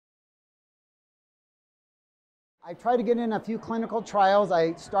I tried to get in a few clinical trials.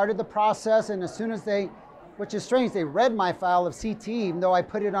 I started the process, and as soon as which is strange, they read my file of CT, even though I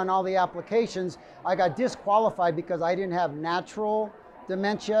put it on all the applications, I got disqualified because I didn't have natural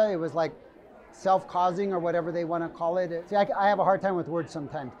dementia. It was like self-causing or whatever they want to call it. See, I have a hard time with words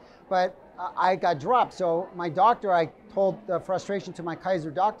sometimes, but I got dropped. So my doctor, I told the frustration to my Kaiser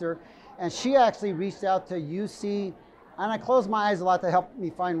doctor, and she actually reached out to UC, and I closed my eyes a lot to help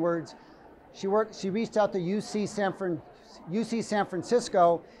me find words. She reached out to UC San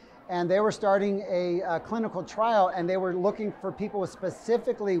Francisco, and they were starting a clinical trial, and they were looking for people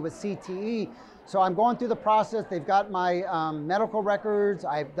specifically with CTE. So I'm going through the process. They've got my medical records.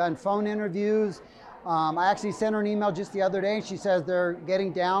 I've done phone interviews. I actually sent her an email just the other day, and she says they're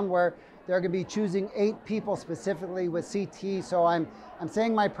getting down where they're going to be choosing 8 people specifically with CTE. So I'm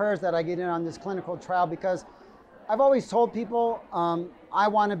saying my prayers that I get in on this clinical trial, because I've always told people I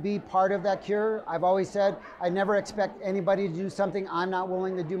want to be part of that cure. I've always said I never expect anybody to do something I'm not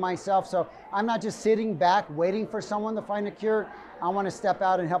willing to do myself. So I'm not just sitting back waiting for someone to find a cure. I want to step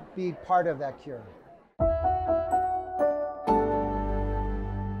out and help be part of that cure.